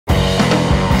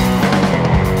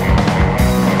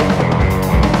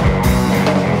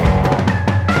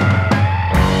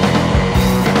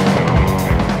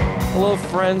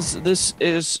friends. This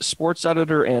is sports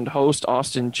editor and host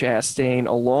Austin Chastain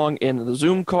along in the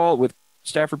Zoom call with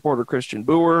staff reporter Christian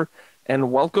Boer.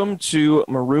 And welcome to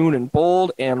Maroon and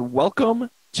Bold, and welcome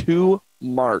to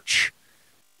March.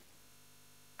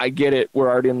 I get it, we're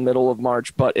already in the middle of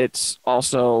March, but it's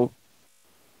also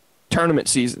tournament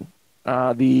season.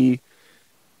 The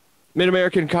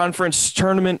Mid-American Conference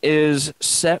tournament is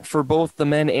set for both the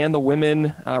men and the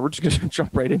women. We're just going to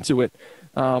jump right into it.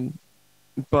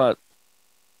 But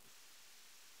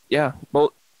yeah,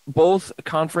 both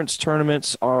conference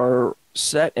tournaments are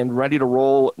set and ready to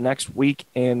roll next week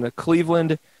in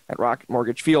Cleveland at Rocket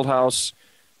Mortgage Fieldhouse.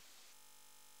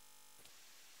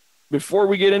 Before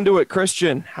we get into it,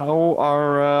 Christian, how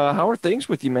are things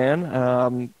with you,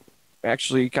 man?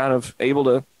 Actually, kind of able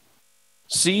to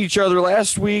see each other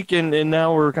last week, and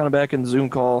now we're kind of back in the Zoom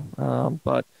call.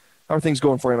 But how are things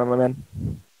going for you, my man?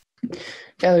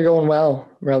 Yeah, they're going well,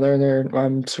 brother.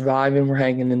 I'm surviving. We're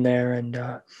hanging in there,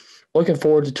 and looking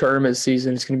forward to tournament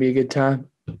season. It's going to be a good time.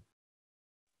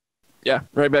 Yeah,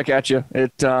 right back at you.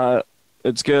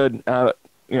 It's good. I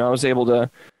was able to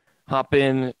hop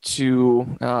in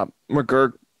to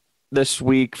McGurk this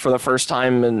week for the first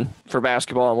time for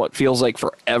basketball in what feels like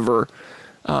forever.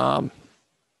 To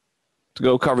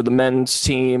go cover the men's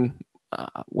team,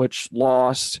 which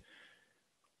lost.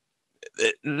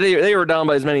 They were down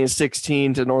by as many as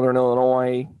 16 to Northern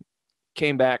Illinois,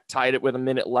 came back, tied it with a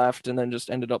minute left, and then just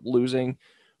ended up losing,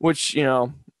 which,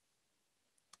 kind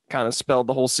of spelled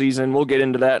the whole season. We'll get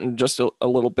into that in just a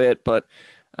little bit, but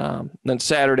then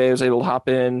Saturday I was able to hop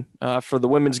in for the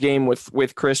women's game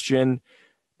with Christian,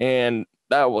 and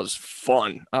that was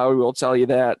fun. I will tell you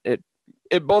that.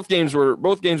 Both games were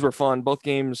fun. Both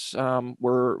games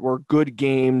were good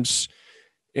games,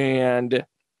 and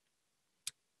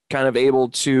kind of able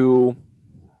to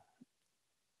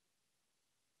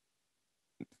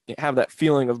have that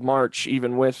feeling of March,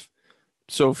 even with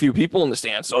so few people in the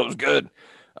stands. So it was good.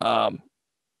 But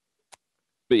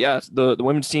yeah, the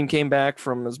women's team came back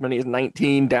from as many as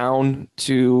 19 down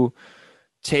to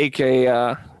take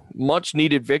a much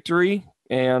needed victory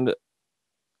and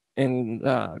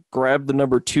grab the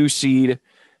number 2 seed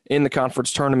in the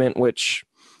conference tournament, which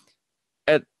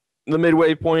at the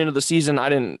midway point of the season, I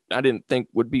didn't think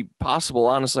would be possible.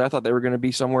 Honestly, I thought they were going to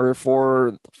be somewhere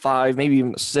 4, 5, maybe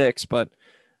even 6. But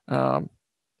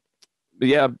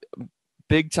yeah,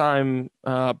 big time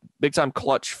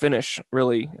clutch finish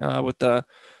really with the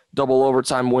double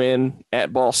overtime win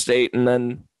at Ball State, and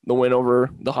then the win over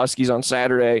the Huskies on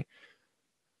Saturday.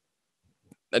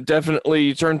 That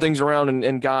definitely turned things around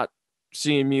and got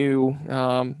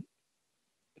CMU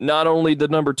not only the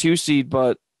number 2 seed,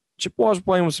 but Chippewas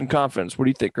playing with some confidence. What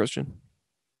do you think, Christian?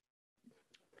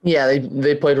 Yeah,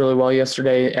 they played really well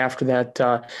yesterday after that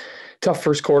tough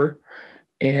first quarter,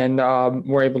 and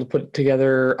were able to put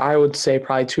together, I would say,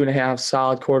 probably 2.5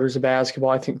 solid quarters of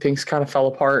basketball. I think things kind of fell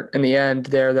apart in the end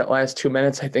there. That last 2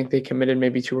 minutes, I think they committed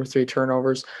maybe 2 or 3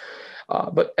 turnovers.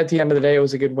 But at the end of the day, it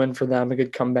was a good win for them, a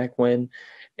good comeback win.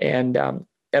 And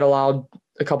it allowed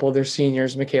a couple of their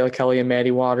seniors, Michaela Kelly and Maddie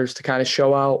Waters, to kind of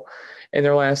show out in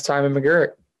their last time in McGurk.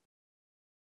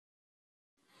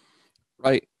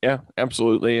 Right. Yeah,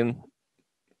 absolutely. And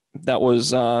that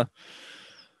was, like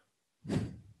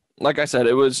I said,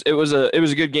 it was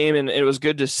a good game, and it was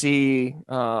good to see,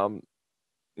 the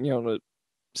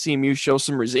CMU show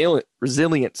some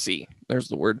resiliency. There's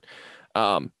the word.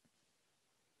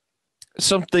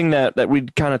 Something that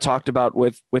we'd kind of talked about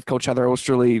with Coach Heather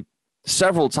Osterly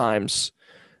several times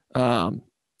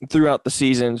throughout the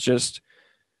seasons, just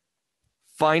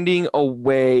finding a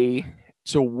way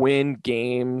to win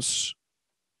games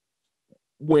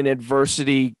when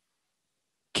adversity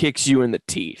kicks you in the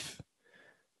teeth,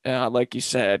 like you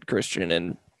said, Christian.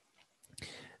 And,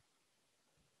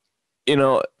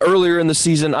 earlier in the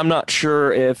season, I'm not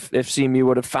sure if CMU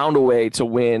would have found a way to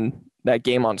win that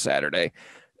game on Saturday.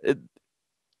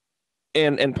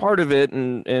 And part of it,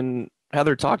 and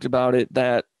Heather talked about it,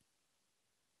 that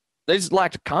they just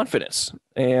lacked confidence.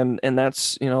 And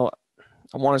that's, I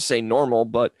want to say normal,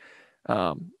 but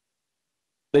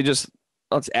that's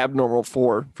abnormal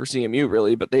for CMU,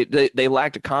 really. But they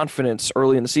lacked a confidence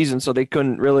early in the season, so they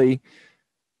couldn't really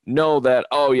know that,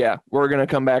 oh, yeah, we're going to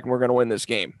come back and we're going to win this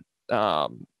game. They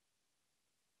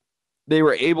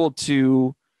were able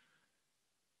to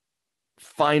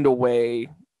find a way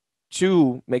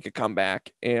to make a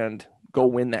comeback and go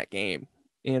win that game.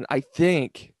 And I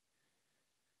think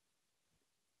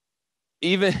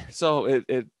even so,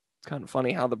 it's kind of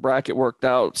funny how the bracket worked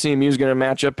out. CMU is going to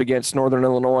match up against Northern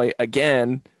Illinois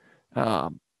again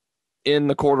in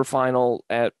the quarterfinal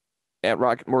at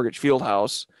Rocket Mortgage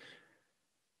Fieldhouse.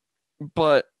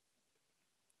 but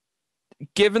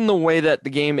given the way that the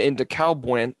game in DeKalb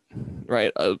went,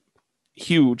 right, a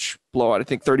huge blowout. I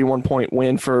think 31-point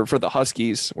win for the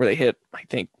Huskies, where they hit, I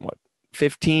think,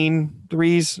 15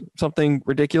 threes, something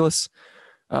ridiculous.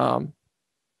 And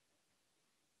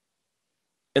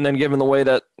then given the way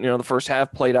that, the first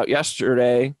half played out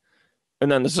yesterday,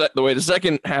 and then the way the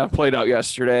second half played out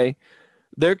yesterday,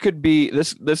 there could be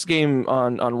this game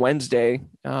on Wednesday.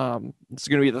 It's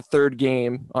going to be the third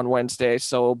game on Wednesday,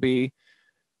 so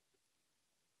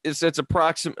it's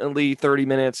approximately 30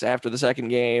 minutes after the second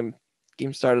game.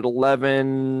 Game started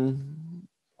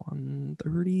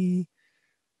 1:30.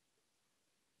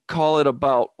 Call it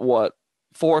about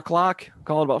 4 o'clock?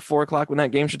 Call it about 4 o'clock when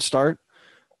that game should start.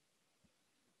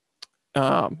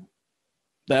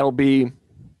 That'll be.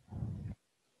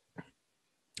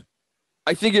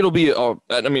 I think it'll be.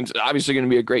 It's obviously going to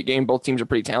be a great game. Both teams are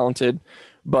pretty talented,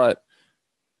 but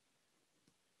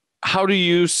how do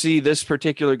you see this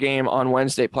particular game on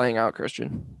Wednesday playing out,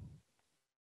 Christian?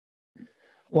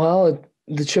 Well,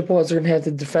 the Chippewas are going to have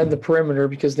to defend the perimeter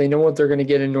because they know what they're going to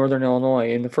get in Northern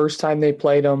Illinois. And the first time they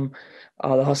played them,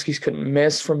 the Huskies couldn't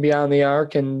miss from beyond the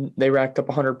arc, and they racked up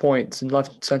 100 points and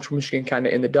left Central Michigan kind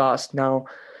of in the dust. Now,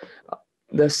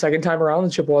 the second time around, the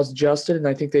Chippewas adjusted, and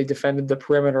I think they defended the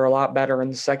perimeter a lot better in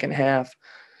the second half.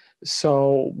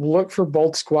 So look for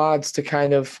both squads to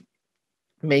kind of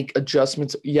make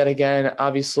adjustments yet again.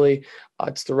 Obviously,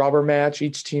 it's the rubber match.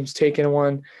 Each team's taken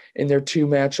one in their 2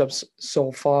 matchups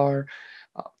so far.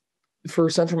 For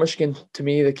Central Michigan, to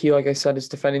me, the key, like I said, is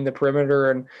defending the perimeter.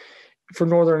 And for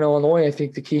Northern Illinois, I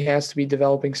think the key has to be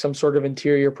developing some sort of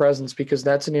interior presence, because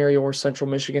that's an area where Central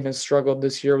Michigan has struggled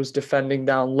this year, was defending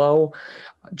down low.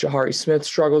 Jahari Smith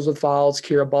struggles with fouls.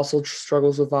 Kira Bustle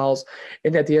struggles with fouls.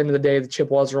 And at the end of the day, the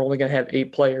Chippewas are only going to have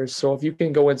 8 players. So if you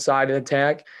can go inside and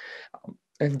attack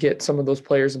and get some of those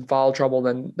players in foul trouble,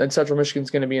 then Central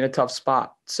Michigan's going to be in a tough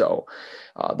spot. So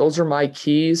those are my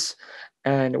keys,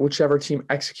 and whichever team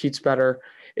executes better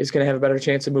is going to have a better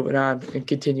chance of moving on and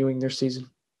continuing their season.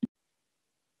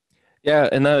 Yeah,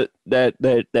 and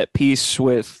that piece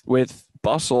with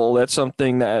Bustle, that's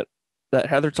something that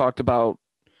Heather talked about,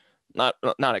 not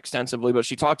extensively, but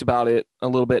she talked about it a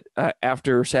little bit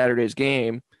after Saturday's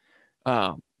game,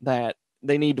 that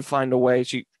they need to find a way.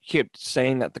 She kept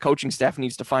saying that the coaching staff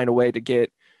needs to find a way to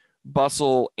get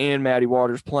Bustle and Maddie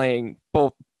Waters playing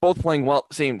both playing well at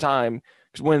the same time.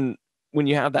 Because when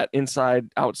you have that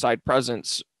inside-outside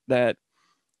presence, that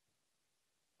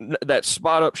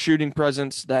spot up shooting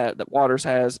presence that Waters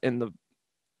has, and the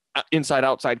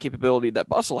inside-outside capability that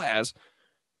Bustle has,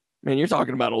 man, you're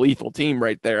talking about a lethal team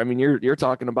right there. I mean, you're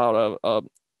talking about a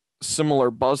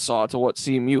similar buzzsaw to what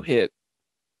CMU hit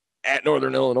at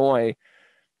Northern Illinois.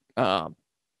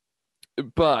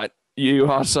 But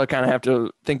you also kind of have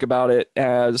to think about it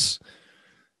as,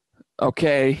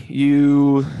 okay,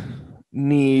 you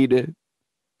need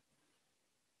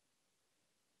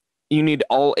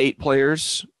all 8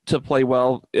 players to play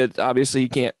well. It obviously you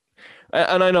can't,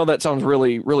 and I know that sounds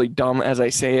really, really dumb as I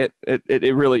say it.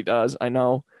 It really does. I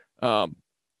know.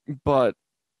 But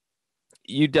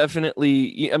you definitely,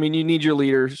 you need your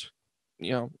leaders,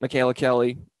 Michaela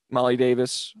Kelly, Molly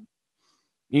Davis.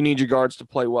 You need your guards to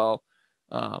play well.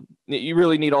 You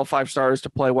really need all 5 starters to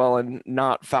play well and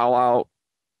not foul out.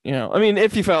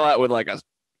 If you foul out with less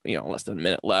than a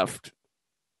minute left,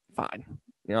 fine.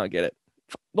 I get it.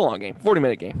 The long game,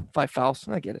 40-minute game, 5 fouls.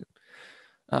 I get it.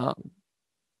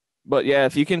 But yeah,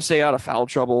 if you can stay out of foul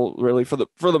trouble really for the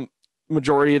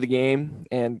majority of the game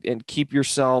and keep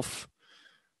yourself,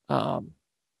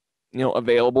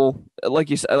 available, like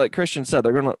you said, like Christian said,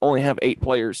 they're going to only have 8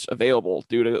 players available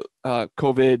due to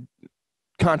COVID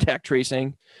contact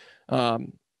tracing. The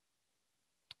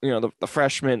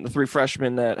freshmen, the 3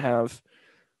 freshmen that have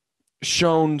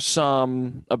shown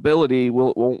some ability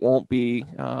won't be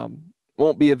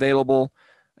available.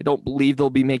 I don't believe they'll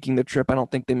be making the trip. I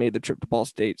don't think they made the trip to Ball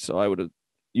State, so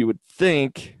you would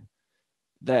think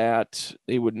that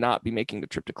they would not be making the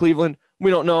trip to Cleveland. We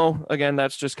don't know. Again,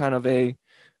 that's just kind of a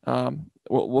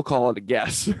we'll call it a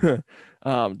guess,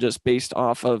 just based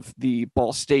off of the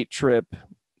Ball State trip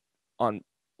on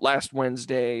last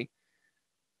Wednesday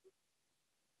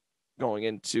going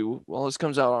into, this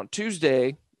comes out on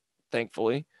Tuesday,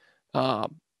 thankfully.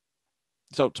 So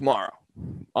tomorrow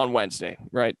on Wednesday,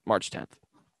 right? March 10th.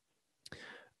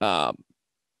 Oh,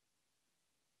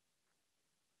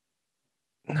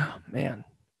 man.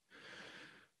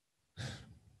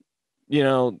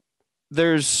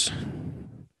 There's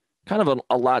kind of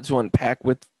a lot to unpack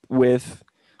with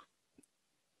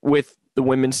the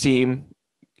women's team,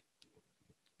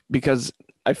 because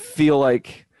I feel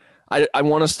like I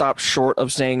want to stop short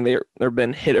of saying they've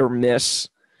been hit or miss,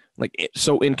 like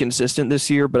so inconsistent this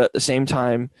year. But at the same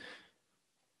time,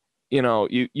 you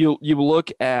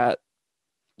look at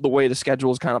the way the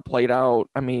schedule is kind of played out.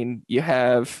 I mean, you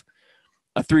have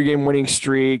a 3-game winning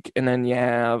streak, and then you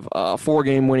have a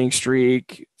 4-game winning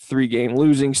streak, 3-game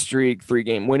losing streak,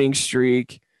 3-game winning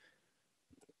streak,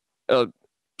 a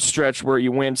stretch where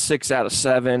you win 6 out of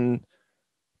 7,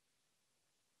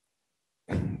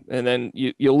 and then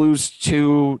you lose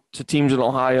 2 to teams in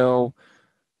Ohio.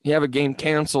 You have a game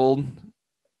canceled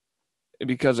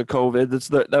because of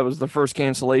COVID. That was the first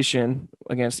cancellation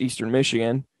against Eastern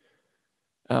Michigan.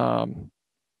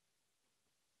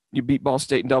 You beat Ball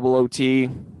State in double OT.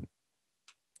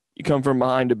 You come from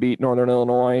behind to beat Northern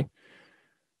Illinois.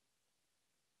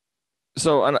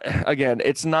 So, again,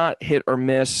 it's not hit or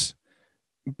miss,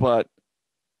 but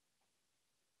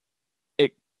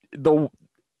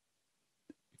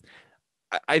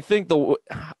I think the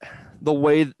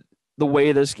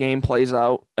way this game plays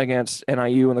out against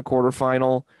NIU in the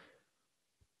quarterfinal.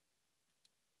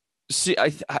 See,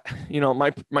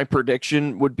 my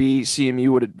prediction would be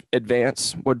CMU would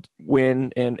advance, would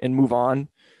win, and move on.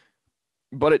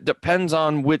 But it depends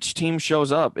on which team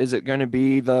shows up. Is it going to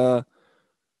be the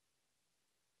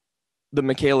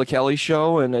Michaela Kelly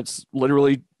show, and it's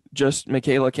literally just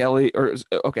Michaela Kelly, or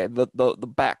the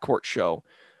backcourt show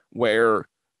where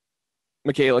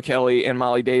Michaela Kelly and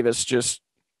Molly Davis just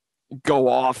go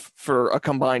off for a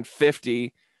combined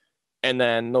 50, and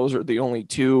then those are the only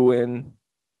 2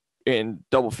 in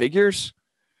double figures?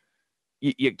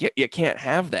 You can't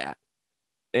have that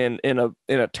in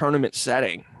a tournament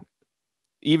setting.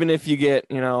 Even if you get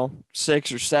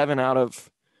 6 or 7 out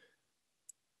of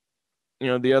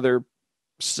the other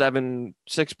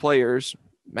 6 players,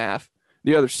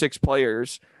 the other 6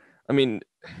 players, I mean,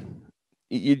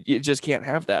 you just can't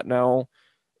have that. Now,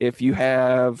 if you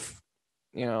have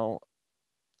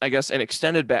I guess an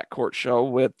extended backcourt show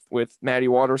with Maddie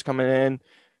Waters coming in,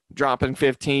 dropping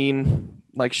 15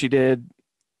 like she did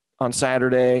on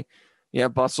Saturday. You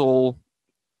have Bustle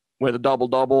with a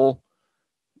double-double.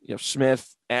 You have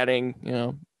Smith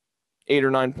adding, 8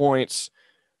 or 9 points.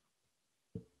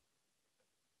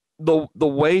 The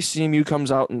way CMU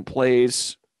comes out and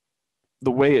plays,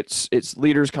 the way its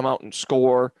leaders come out and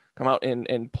score, come out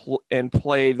and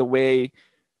play the way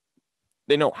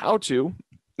they know how to.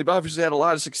 They've obviously had a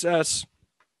lot of success.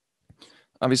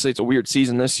 Obviously, it's a weird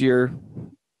season this year.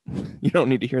 You don't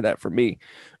need to hear that from me.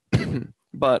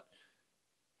 But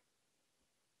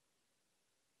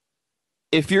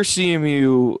if you're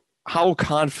CMU, how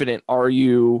confident are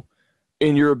you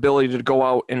in your ability to go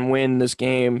out and win this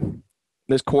game,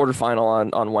 this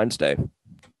quarterfinal on Wednesday?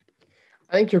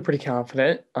 I think you're pretty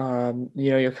confident.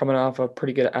 You're coming off a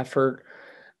pretty good effort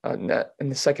in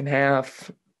the second half.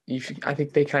 I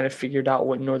think they kind of figured out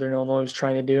what Northern Illinois was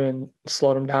trying to do and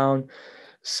slowed them down.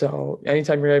 So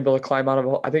anytime you're able to climb out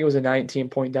of, I think it was a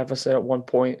 19-point deficit at one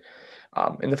point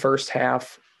in the first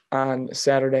half on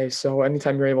Saturday. So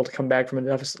anytime you're able to come back from a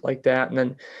deficit like that and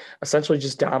then essentially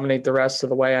just dominate the rest of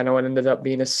the way, I know it ended up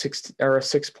being a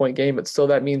 6-point game, but still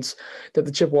that means that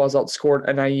the Chippewas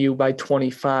outscored NIU by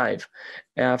 25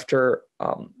 after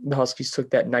the Huskies took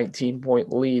that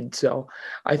 19-point lead. So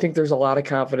I think there's a lot of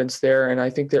confidence there, and I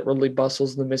think that Ridley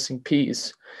Bustle's the missing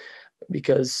piece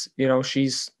because,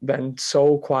 she's been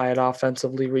so quiet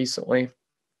offensively recently.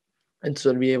 And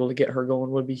so to be able to get her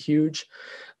going would be huge.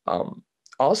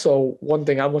 Also, one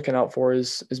thing I'm looking out for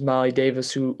is Molly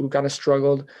Davis, who kind of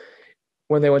struggled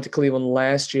when they went to Cleveland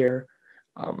last year.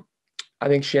 I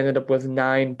think she ended up with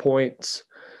 9 points,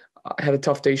 had a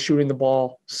tough day shooting the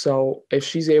ball. So if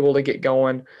she's able to get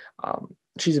going,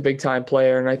 she's a big-time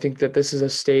player, and I think that this is a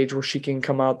stage where she can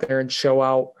come out there and show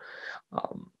out.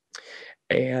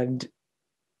 And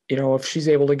if she's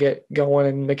able to get going,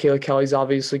 and Michaela Kelly's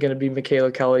obviously going to be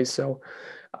Michaela Kelly. So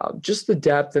just the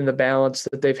depth and the balance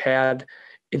that they've had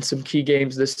in some key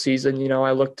games this season.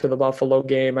 I look to the Buffalo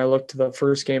game. I look to the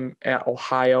first game at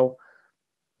Ohio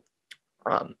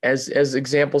as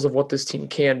examples of what this team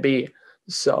can be.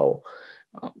 So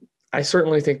I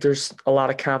certainly think there's a lot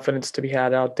of confidence to be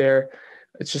had out there.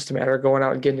 It's just a matter of going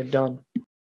out and getting it done.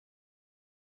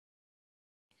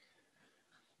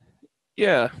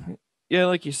 Yeah,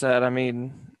 like you said, I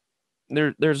mean,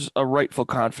 there's a rightful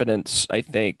confidence, I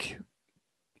think.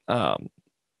 I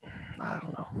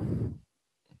don't know.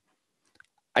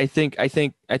 I think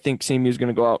CMU is going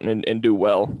to go out and do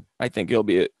well. I think it'll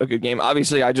be a good game.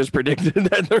 Obviously, I just predicted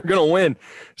that they're going to win.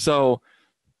 So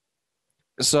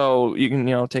you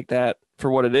can, take that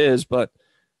for what it is. But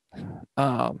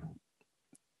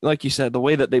like you said, the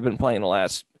way that they've been playing the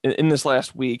last in this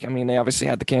last week. I mean, they obviously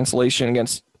had the cancellation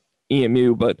against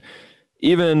EMU, but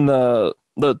even the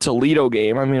Toledo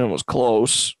game, I mean, it was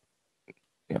close.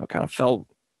 Kind of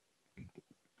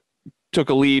took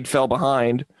a lead, fell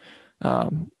behind,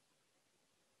 and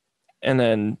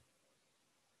then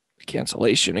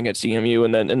cancellation against EMU,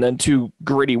 and then 2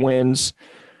 gritty wins.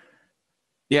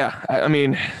 Yeah, I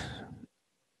mean,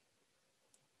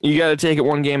 you got to take it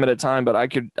one game at a time. But I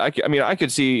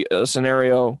could see a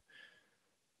scenario.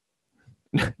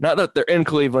 Not that they're in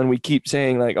Cleveland. We keep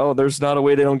saying like, oh, there's not a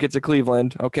way they don't get to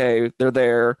Cleveland. Okay, they're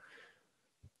there.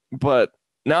 But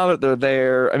now that they're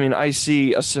there, I mean, I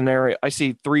see a scenario. I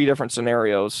see 3 different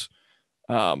scenarios.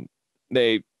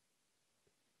 They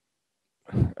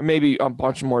maybe a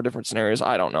bunch more different scenarios.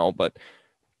 I don't know, but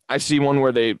I see one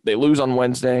where they lose on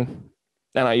Wednesday.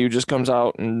 NIU just comes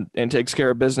out and takes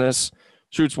care of business,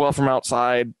 shoots well from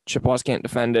outside. Chippewas can't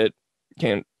defend it,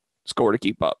 can't score to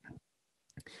keep up.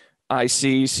 I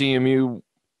see CMU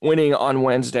winning on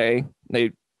Wednesday.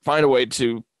 They find a way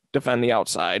to defend the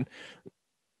outside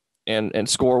and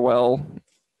score well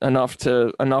enough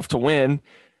to win.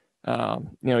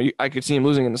 I could see them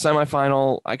losing in the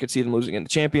semifinal. I could see them losing in the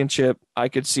championship. I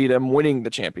could see them winning the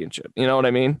championship. You know what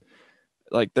I mean?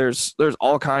 Like there's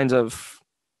all kinds of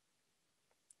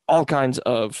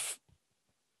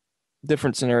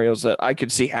different scenarios that I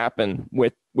could see happen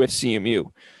with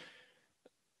CMU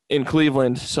in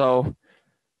Cleveland. So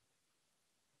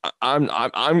I'm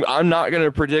not going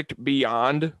to predict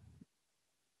beyond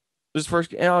this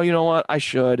first. You know what? I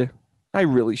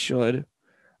really should.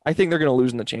 I think they're going to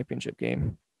lose in the championship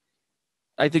game.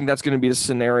 I think that's going to be the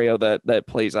scenario that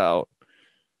plays out.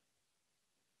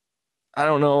 I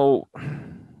don't know.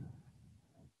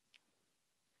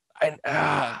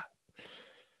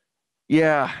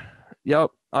 Yeah.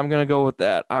 Yep. I'm going to go with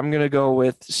that. I'm going to go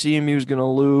with CMU's going to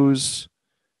lose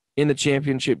in the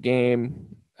championship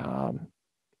game. I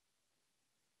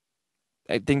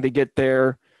think they get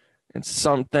there and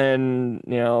something,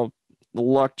 the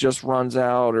luck just runs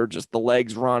out or just the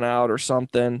legs run out or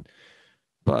something.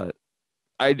 But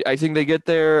I think they get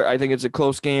there. I think it's a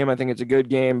close game. I think it's a good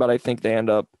game, but I think they end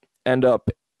up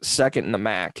second in the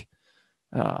MAC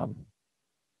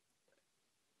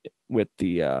with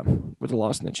the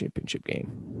loss in the championship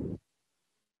game.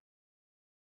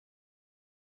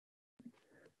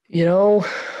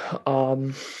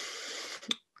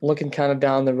 Looking kind of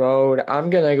down the road, I'm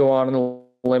going to go on a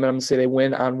limb. I'm going to say they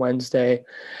win on Wednesday,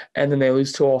 and then they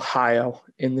lose to Ohio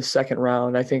in the second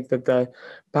round. I think that the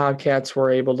Bobcats were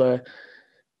able to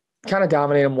kind of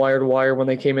dominate them wire to wire when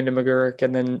they came into McGurk,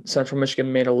 and then Central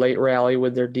Michigan made a late rally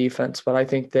with their defense. But I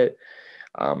think that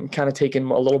kind of taking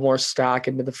a little more stock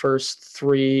into the first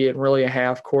 3 and really a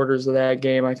half quarters of that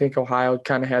game, I think Ohio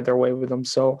kind of had their way with them.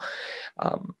 So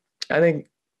I think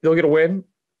they'll get a win,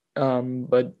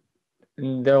 but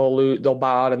they'll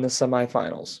bow out in the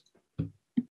semifinals.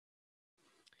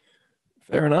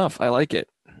 Fair enough. I like it.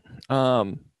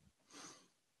 I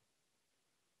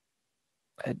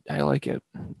like it.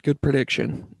 Good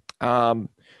prediction.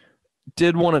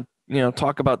 Did want to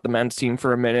talk about the men's team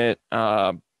for a minute.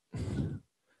 That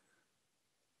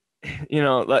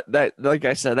like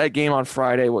I said, that game on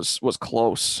Friday was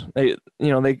close. They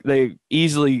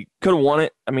easily could have won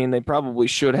it. I mean, they probably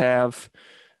should have.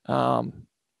 I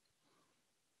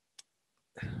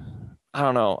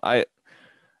don't know.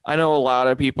 I know a lot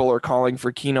of people are calling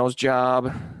for Keno's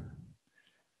job.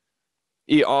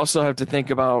 You also have to think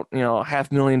about, a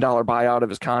 $500,000 buyout of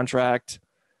his contract.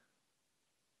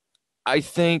 I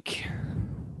think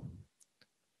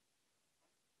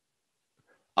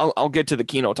I'll get to the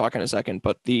Keno talk in a second,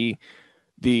 but the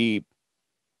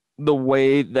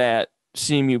way that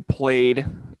CMU played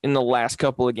in the last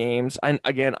couple of games, I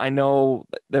know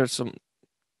there's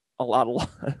a lot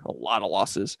of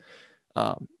losses.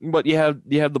 But you have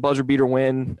the buzzer beater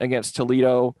win against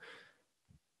Toledo,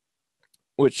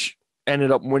 which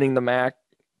ended up winning the MAC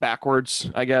backwards,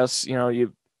 I guess.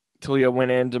 Toledo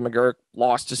went into McGurk,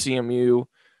 lost to CMU,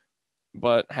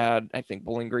 but had, I think,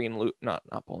 Bowling Green, not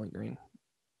Bowling Green.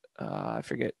 I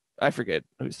forget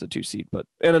who's the 2 seed, but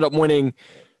ended up winning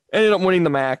the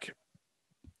MAC.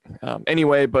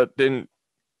 Anyway, but didn't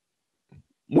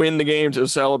win the game to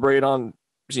celebrate on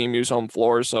CMU's home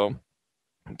floor, so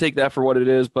take that for what it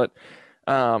is. But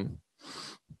I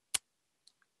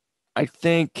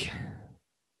think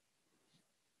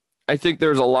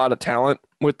there's a lot of talent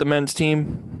with the men's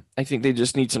team. I think they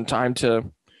just need some time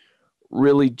to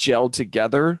really gel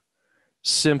together,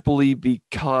 simply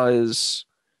because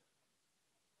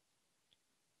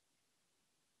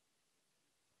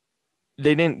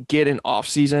they didn't get an off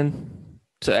season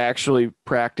to actually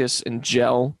practice and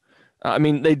gel. I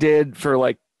mean, they did for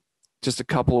like just a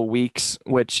couple of weeks,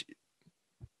 which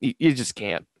you just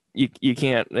can't. You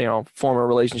can't, form a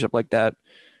relationship like that.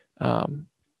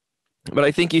 But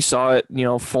I think you saw it,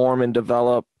 form and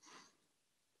develop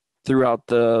throughout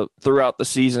the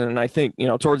season. And I think,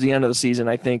 towards the end of the season,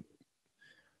 I think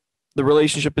the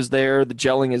relationship is there, the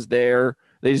gelling is there.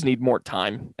 They just need more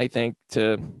time, I think,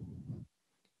 to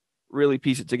really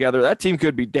piece it together. That team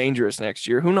could be dangerous next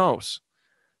year. Who knows?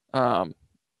 I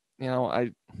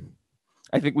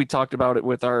think we talked about it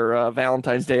with our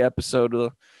Valentine's Day episode,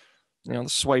 the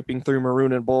swiping through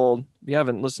Maroon and Bold. If you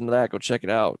haven't listened to that, go check it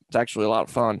out. It's actually a lot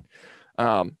of fun.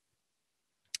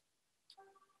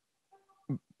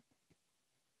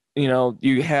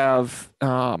 You have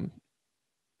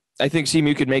I think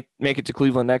CMU could make it to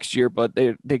Cleveland next year, but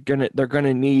they're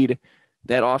gonna need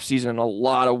that offseason a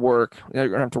lot of work. They're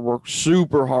gonna have to work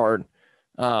super hard,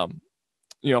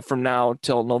 from now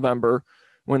till November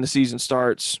when the season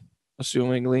starts,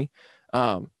 assumingly,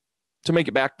 to make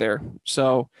it back there.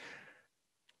 So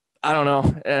I don't know.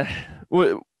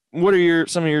 What are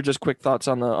some of your just quick thoughts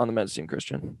on the men's team,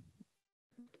 Christian?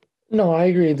 No, I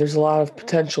agree. There's a lot of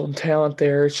potential and talent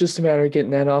there. It's just a matter of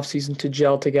getting that offseason to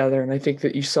gel together. And I think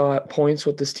that you saw at points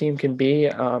what this team can be.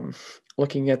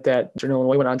 Looking at that,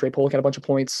 Illinois when Andre Polk had a bunch of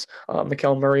points.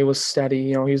 Mikkel Murray was steady.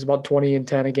 He was about 20 and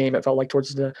 10 a game. It felt like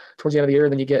towards the end of the year.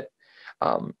 And then you get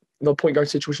the point guard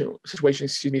situation,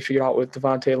 figured out with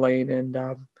Devontae Lane and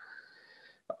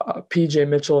PJ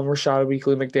Mitchell and Rashad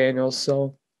Weekly McDaniels.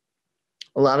 So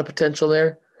a lot of potential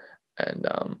there. And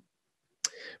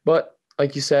but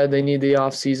like you said, they need the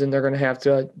offseason. They're going to have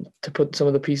to put some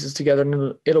of the pieces together.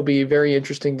 And it'll be very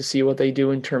interesting to see what they do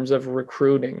in terms of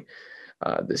recruiting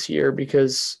this year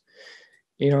because,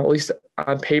 at least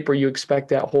on paper, you expect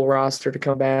that whole roster to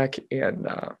come back. And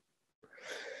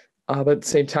but at the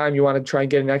same time, you want to try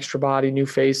and get an extra body, new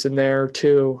face in there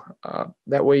too.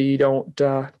 That way you don't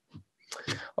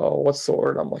what's the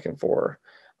word I'm looking for?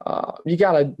 You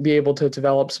got to be able to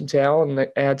develop some talent and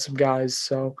add some guys.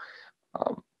 So,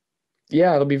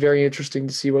 it'll be very interesting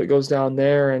to see what goes down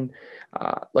there. And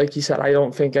like you said, I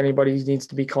don't think anybody needs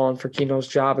to be calling for Keno's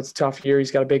job. It's a tough year.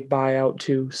 He's got a big buyout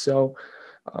too. So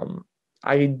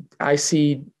I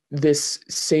see this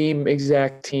same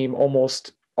exact team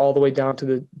almost all the way down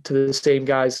to the same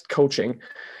guys coaching,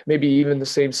 maybe even the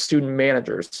same student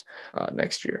managers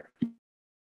next year.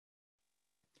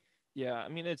 Yeah, I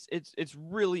mean it's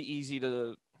really easy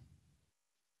to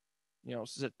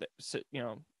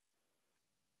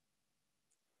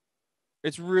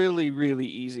it's really, really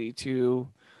easy to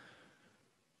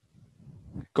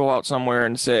go out somewhere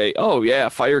and say, "Oh yeah,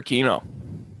 fire Keno."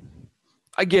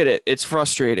 I get it; it's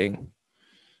frustrating.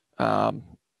 When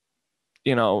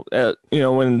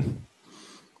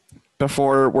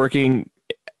before working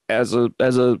as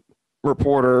a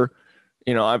reporter,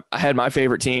 I had my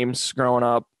favorite teams growing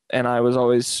up, and I was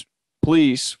always,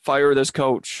 "Please fire this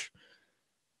coach."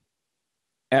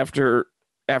 After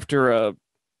a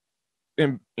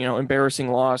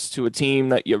embarrassing loss to a team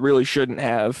that you really shouldn't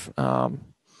have.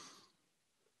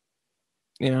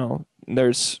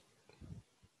 There's,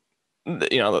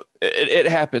 it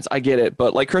happens. I get it.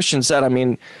 But like Christian said, I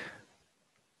mean,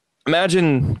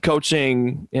 imagine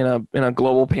coaching in a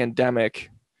global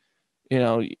pandemic.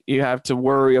 You have to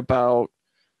worry about,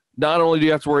 not only do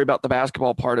you have to worry about the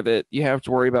basketball part of it, you have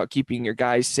to worry about keeping your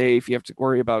guys safe. You have to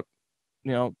worry about,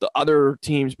 the other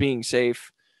teams being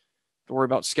safe. To worry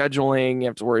about scheduling. You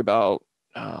have to worry about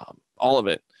all of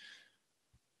it.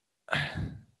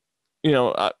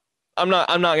 I'm not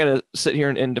gonna sit here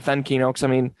and defend Keno because I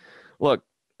mean, look,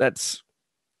 that's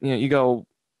you go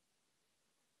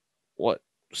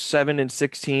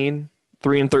 7-16,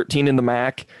 3-13 in the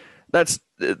MAC. That's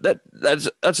let's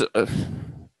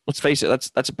face it,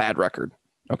 that's a bad record.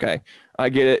 Okay, I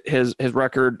get it. His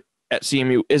record at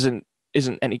CMU isn't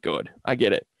any good. I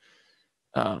get it.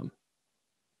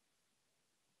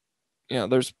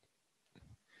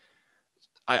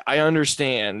 I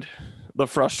understand the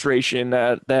frustration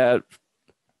that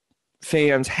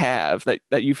fans have,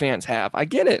 that you fans have. I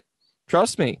get it.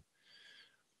 Trust me.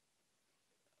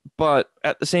 But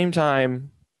at the same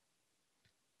time,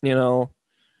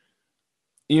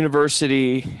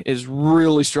 university is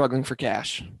really struggling for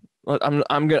cash.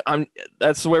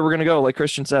 That's the way we're gonna go. Like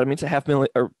Christian said, I mean, it's a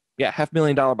 $500,000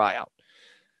 buyout.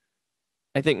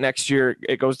 I think next year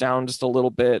it goes down just a little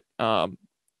bit. But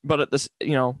at this,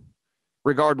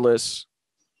 regardless,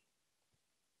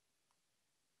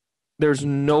 there's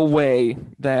no way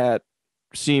that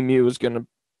CMU is going to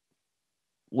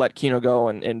let Keno go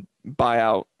and buy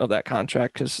out of that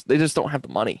contract because they just don't have the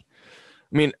money.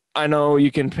 I mean, I know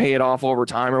you can pay it off over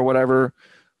time or whatever,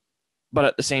 but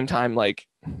at the same time, like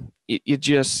you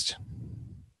just,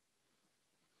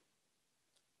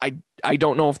 I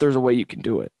don't know if there's a way you can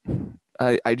do it.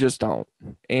 I just don't.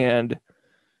 And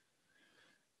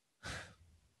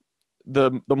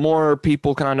the more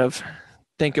people kind of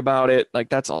think about it, like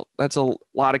that's a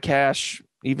lot of cash,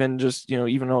 even just,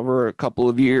 even over a couple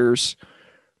of years.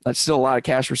 That's still a lot of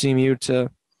cash for CMU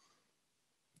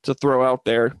to throw out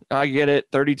there. I get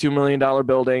it. $32 million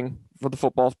building for the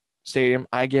football stadium.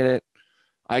 I get it.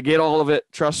 I get all of it.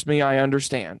 Trust me, I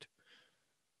understand.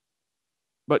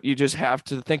 But you just have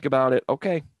to think about it.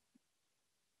 Okay,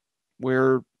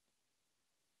 you're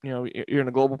in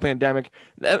a global pandemic,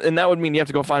 and that would mean you have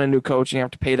to go find a new coach and you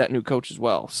have to pay that new coach as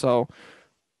well. So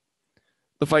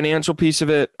the financial piece of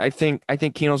it, I think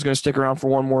Keno's going to stick around for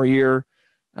one more year.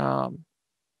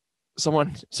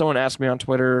 Someone asked me on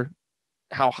Twitter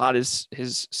how hot is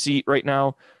his seat right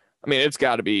now. I mean, it's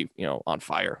got to be, on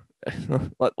fire.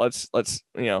 let's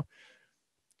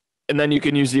and then you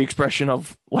can use the expression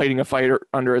of lighting a fire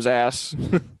under his ass,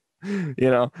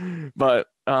 but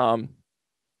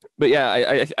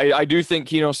yeah, I do think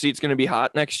Keno's seat's going to be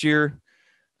hot next year,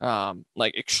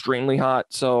 like extremely hot.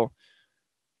 So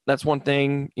that's one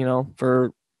thing,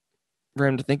 for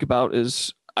him to think about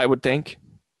is, I would think,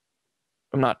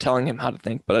 I'm not telling him how to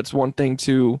think, but it's one thing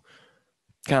to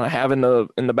kind of have in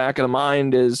the back of the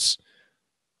mind is,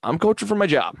 I'm coaching for my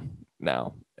job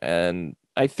now. And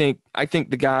I think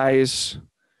the guys,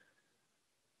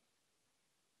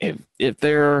 if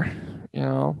they're,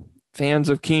 fans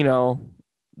of Keno,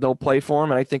 they'll play for him,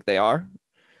 and I think they are.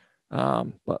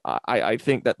 But I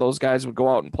think that those guys would go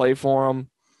out and play for him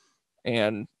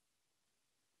and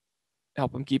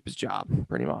help him keep his job,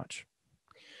 pretty much.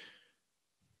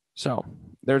 So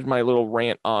there's my little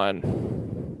rant on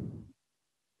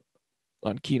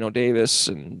Keno Davis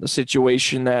and the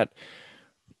situation that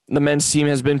the men's team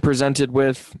has been presented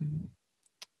with.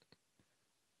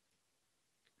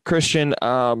 Christian,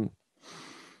 look,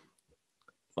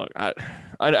 I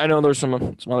know there's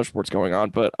some other sports going on,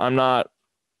 but I'm not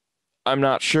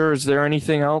sure. Is there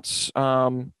anything else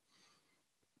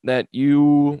that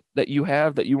you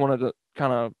have that you wanted to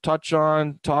kind of touch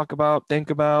on, talk about, think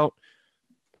about?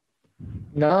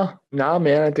 No,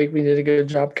 man. I think we did a good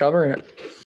job covering it.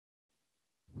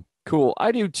 Cool.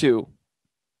 I do too.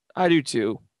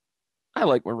 I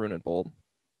like Maroon and Bold.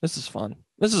 This is fun.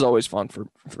 This is always fun for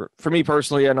me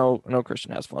personally. I know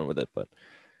Christian has fun with it, but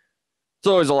it's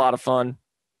always a lot of fun.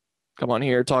 Come on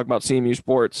here, talk about CMU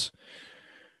sports.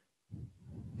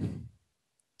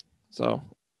 So,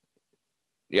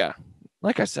 yeah,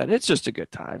 like I said, it's just a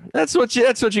good time. That's what you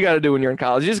got to do when you're in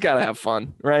college. You just got to have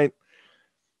fun, right?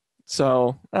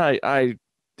 So I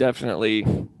definitely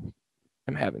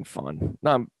am having fun.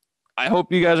 I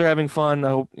hope you guys are having fun. I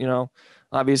hope,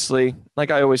 obviously, like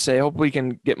I always say, I hope we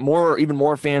can get even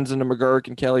more fans into McGurk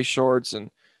and Kelly Shorts and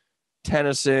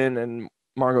Tennyson and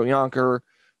Margot Yonker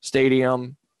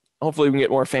Stadium. Hopefully we can get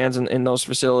more fans in those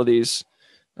facilities,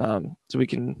 so we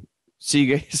can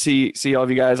see all of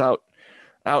you guys out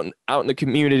in the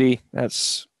community.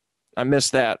 I miss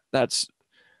that. That's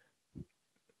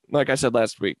like I said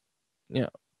last week. Yeah.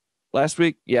 Last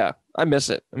week, yeah, I miss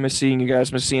it. I miss seeing you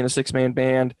guys, miss seeing the 6-man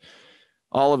band,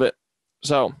 all of it.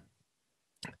 So,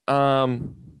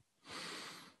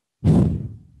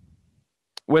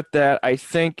 with that, I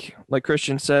think, like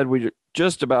Christian said, we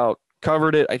just about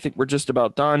covered it. I think we're just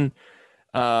about done.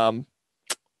 You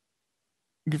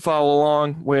can follow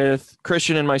along with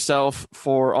Christian and myself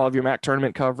for all of your MAC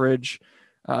tournament coverage.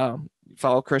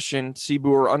 Follow Christian,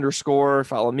 _.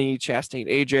 Follow me, Chastain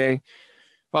AJ.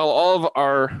 Follow all of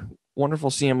our wonderful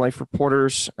CM Life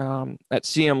reporters at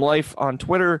CM Life on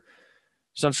Twitter,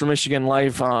 Central Michigan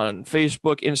Life on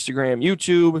Facebook, Instagram,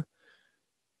 YouTube.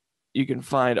 You can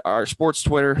find our sports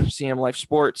Twitter, CM Life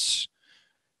Sports.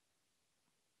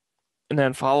 And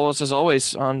then follow us, as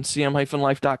always, on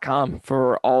cm-life.com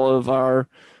for all of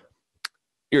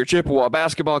your Chippewa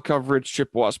basketball coverage,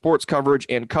 Chippewa sports coverage,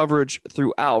 and coverage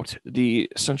throughout the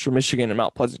Central Michigan and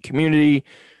Mount Pleasant community.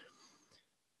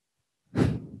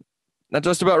 That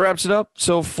just about wraps it up.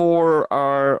 So for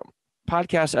our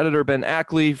podcast editor, Ben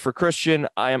Ackley, for Christian,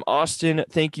 I am Austin.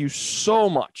 Thank you so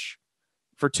much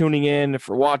for tuning in,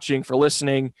 for watching, for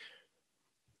listening.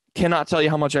 Cannot tell you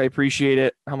how much I appreciate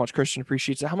it, how much Christian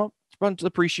appreciates it, how much Bunch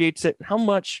appreciates it, and how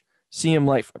much CM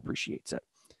Life appreciates it.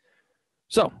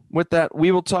 So with that, we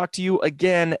will talk to you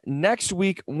again next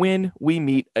week when we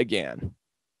meet again.